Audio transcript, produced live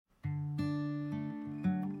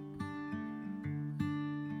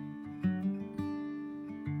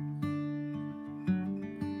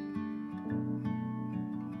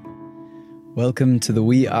Welcome to the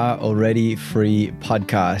We Are Already Free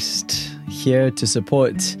podcast, here to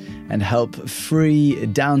support and help free,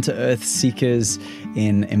 down-to-earth seekers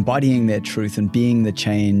in embodying their truth and being the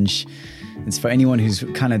change. It's for anyone who's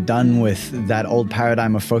kind of done with that old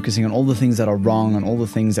paradigm of focusing on all the things that are wrong and all the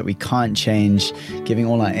things that we can't change, giving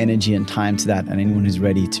all our energy and time to that, and anyone who's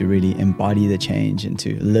ready to really embody the change and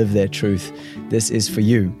to live their truth. This is for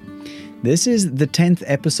you. This is the 10th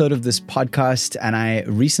episode of this podcast, and I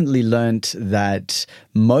recently learned that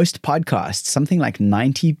most podcasts, something like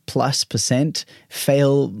 90+%,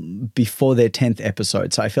 fail before their 10th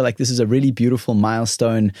episode. So I feel like this is a really beautiful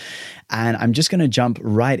milestone, and I'm just going to jump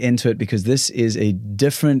right into it because this is a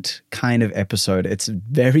different kind of episode. It's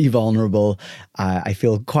very vulnerable. I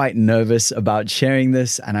feel quite nervous about sharing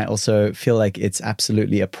this, and I also feel like it's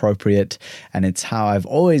absolutely appropriate, and it's how I've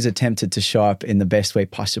always attempted to show up in the best way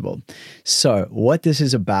possible. So what this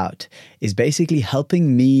is about is basically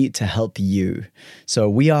helping me to help you. So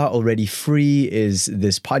We Are Already Free is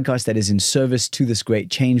this podcast that is in service to this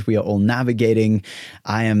great change we are all navigating.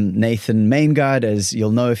 I am Nathan Maingard, as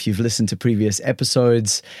you'll know if you've listened to previous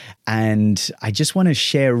episodes. And I just want to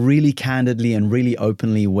share really candidly and really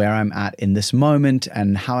openly where I'm at in this moment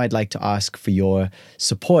and how I'd like to ask for your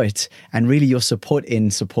support and really your support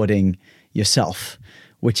in supporting yourself,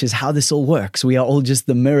 which is how this all works. We are all just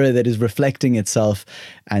the mirror that is reflecting itself.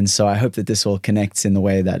 And so I hope that this all connects in the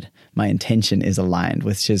way that my intention is aligned,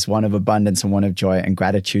 which is one of abundance and one of joy and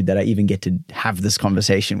gratitude that I even get to have this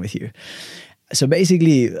conversation with you. So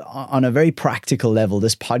basically, on a very practical level,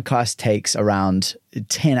 this podcast takes around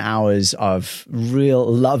 10 hours of real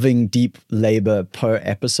loving, deep labor per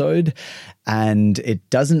episode, and it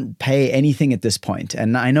doesn't pay anything at this point.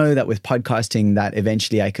 And I know that with podcasting that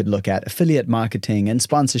eventually I could look at affiliate marketing and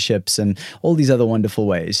sponsorships and all these other wonderful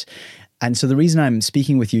ways. And so the reason I'm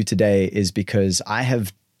speaking with you today is because I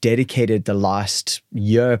have dedicated the last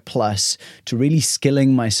year plus to really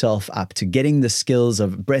skilling myself up, to getting the skills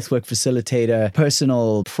of breathwork facilitator,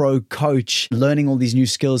 personal pro coach, learning all these new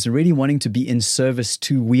skills and really wanting to be in service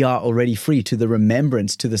to We Are Already Free, to the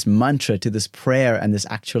remembrance, to this mantra, to this prayer and this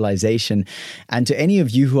actualization, and to any of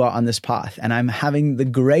you who are on this path. And I'm having the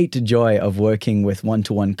great joy of working with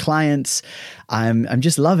one-to-one clients. I'm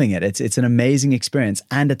just loving it. It's an amazing experience.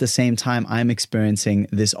 And at the same time, I'm experiencing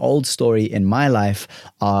this old story in my life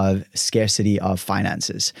of scarcity of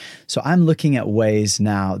finances. So I'm looking at ways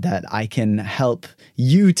now that I can help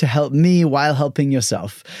you to help me while helping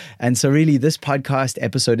yourself. And so really this podcast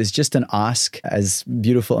episode is just an ask. As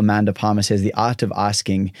beautiful Amanda Palmer says, the art of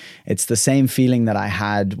asking. It's the same feeling that I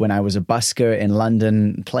had when I was a busker in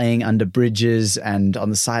London, playing under bridges and on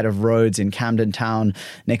the side of roads in Camden Town,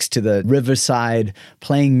 next to the riverside,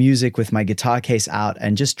 playing music with my guitar case out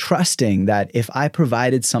and just trusting that if I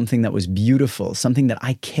provided something that was beautiful, something that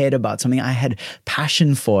I cared about, something I had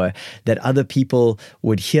passion for, that other people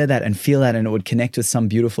would hear that and feel that and it would connect with some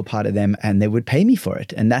beautiful part of them and they would pay me for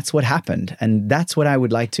it. And that's what happened. And that's what I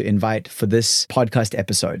would like to invite for this podcast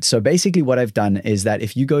episode. So basically what I've done is that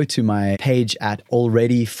if you go to my page at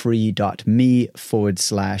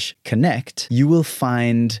alreadyfree.me/connect, you will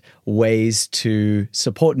find ways to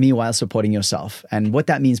support me while supporting yourself. And what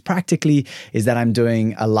that means practically is that I'm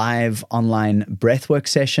doing a live online breathwork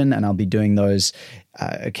session, and I'll be doing those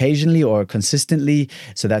occasionally or consistently.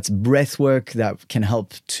 So that's breath work that can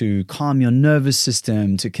help to calm your nervous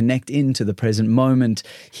system, to connect into the present moment,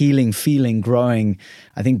 healing, feeling, growing.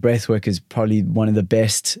 I think breath work is probably one of the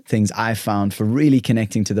best things I've found for really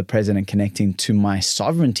connecting to the present and connecting to my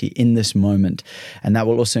sovereignty in this moment. And that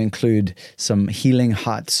will also include some healing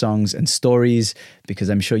heart songs and stories, because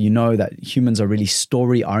I'm sure you know that humans are really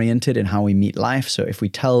story oriented in how we meet life. So if we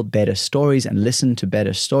tell better stories and listen to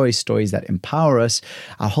better stories that empower us,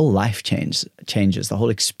 our whole life changes. The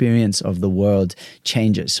whole experience of the world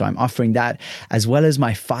changes. So I'm offering that, as well as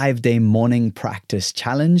my 5-day morning practice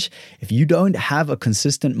challenge. If you don't have a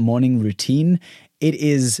consistent morning routine, it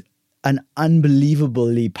is an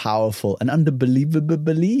unbelievably powerful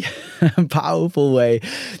way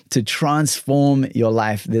to transform your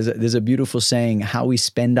life. There's a beautiful saying, how we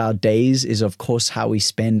spend our days is of course how we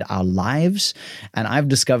spend our lives. And I've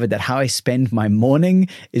discovered that how I spend my morning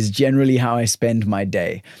is generally how I spend my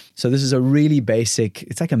day. So this is a really basic,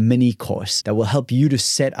 it's like a mini course that will help you to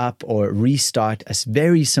set up or restart a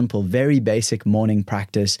very simple, very basic morning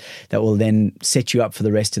practice that will then set you up for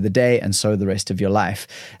the rest of the day and so the rest of your life.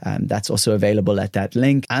 That's also available at that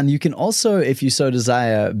link. And you can also, if you so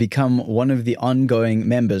desire, become one of the ongoing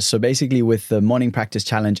members. So basically with the Morning Practice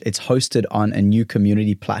Challenge, it's hosted on a new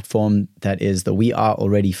community platform that is the We Are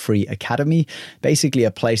Already Free Academy. Basically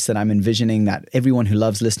a place that I'm envisioning that everyone who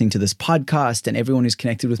loves listening to this podcast and everyone who's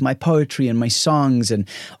connected with my my poetry and my songs and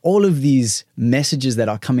all of these messages that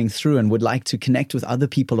are coming through, and would like to connect with other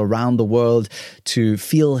people around the world to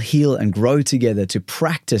feel, heal, and grow together, to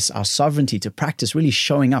practice our sovereignty, to practice really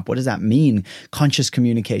showing up. What does that mean? Conscious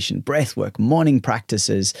communication, breath work, morning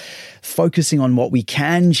practices, focusing on what we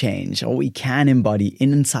can change or we can embody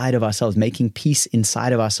inside of ourselves, making peace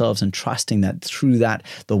inside of ourselves and trusting that through that,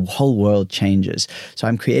 the whole world changes. So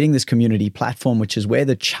I'm creating this community platform, which is where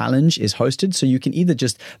the challenge is hosted. So you can either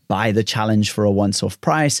just buy the challenge for a once-off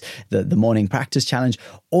price, the morning practice challenge,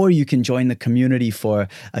 or you can join the community for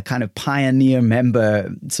a kind of pioneer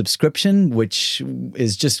member subscription, which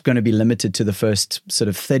is just going to be limited to the first sort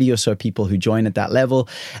of 30 or so people who join at that level.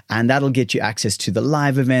 And that'll get you access to the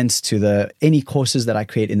live events, to any courses that I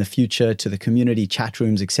create in the future, to the community chat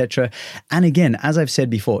rooms, etc. And again, as I've said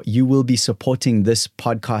before, you will be supporting this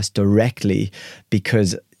podcast directly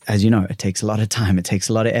because, as you know, it takes a lot of time, it takes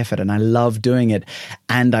a lot of effort, and I love doing it.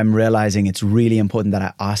 And I'm realizing it's really important that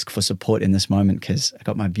I ask for support in this moment, because I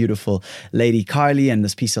got my beautiful lady Carly and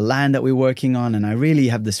this piece of land that we're working on. And I really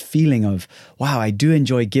have this feeling of, wow, I do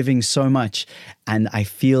enjoy giving so much. And I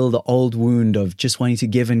feel the old wound of just wanting to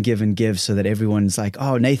give and give and give so that everyone's like,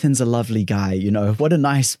 oh, Nathan's a lovely guy. You know, what a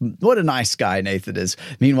nice guy Nathan is.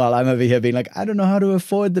 Meanwhile, I'm over here being like, I don't know how to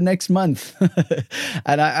afford the next month.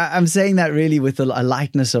 And I'm saying that really with a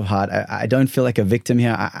lightness of heart. I don't feel like a victim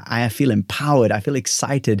here. I feel empowered. I feel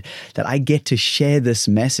excited that I get to share this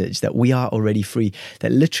message that we are already free,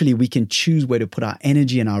 that literally we can choose where to put our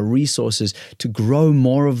energy and our resources to grow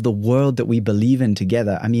more of the world that we believe in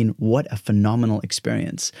together. I mean, what a phenomenal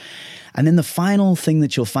experience. And then the final thing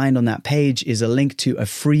that you'll find on that page is a link to a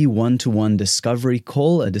free one-to-one discovery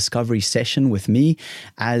call, a discovery session with me.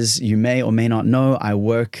 As you may or may not know, I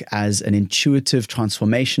work as an intuitive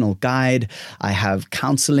transformational guide. I have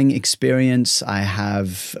counseling experience. I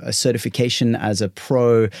have a certification as a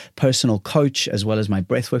pro personal coach, as well as my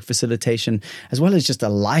breathwork facilitation, as well as just a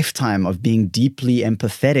lifetime of being deeply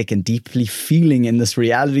empathetic and deeply feeling in this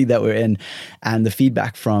reality that we're in. And the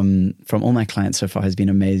feedback from all my clients so far has been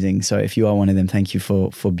amazing. So if you are one of them, thank you for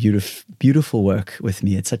beautiful work with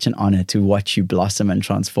me. It's such an honor to watch you blossom and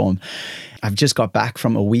transform. I've just got back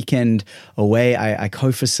from a weekend away. I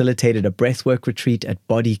co-facilitated a breathwork retreat at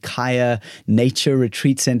Bodhi Kaya Nature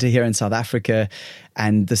Retreat Center here in South Africa.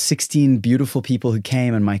 And the 16 beautiful people who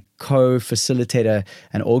came and my co-facilitator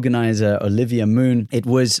and organizer, Olivia Moon, it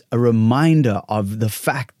was a reminder of the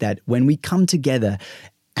fact that when we come together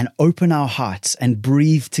and open our hearts and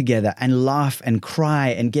breathe together and laugh and cry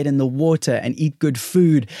and get in the water and eat good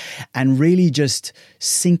food and really just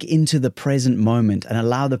sink into the present moment and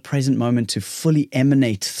allow the present moment to fully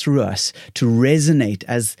emanate through us, to resonate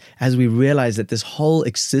as we realize that this whole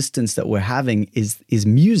existence that we're having is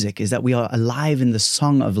music, is that we are alive in the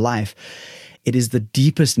song of life. It is the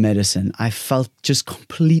deepest medicine. I felt just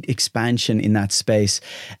complete expansion in that space.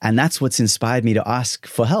 And that's what's inspired me to ask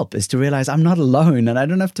for help, is to realize I'm not alone and I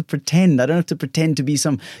don't have to pretend. I don't have to pretend to be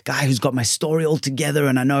some guy who's got my story all together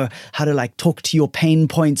and I know how to like talk to your pain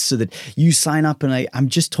points so that you sign up. And I'm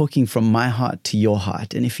just talking from my heart to your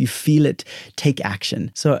heart. And if you feel it, take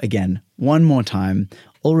action. So again, one more time,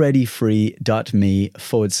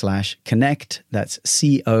 alreadyfree.me/connect. That's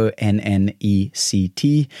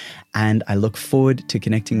CONNECT. And I look forward to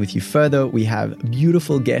connecting with you further. We have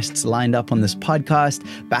beautiful guests lined up on this podcast,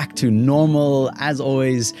 back to normal, as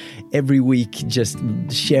always, every week, just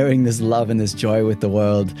sharing this love and this joy with the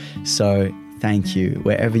world. So thank you,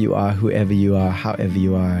 wherever you are, whoever you are, however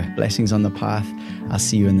you are. Blessings on the path. I'll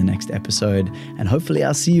see you in the next episode. And hopefully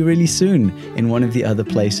I'll see you really soon in one of the other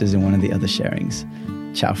places, in one of the other sharings.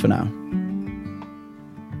 Ciao for now.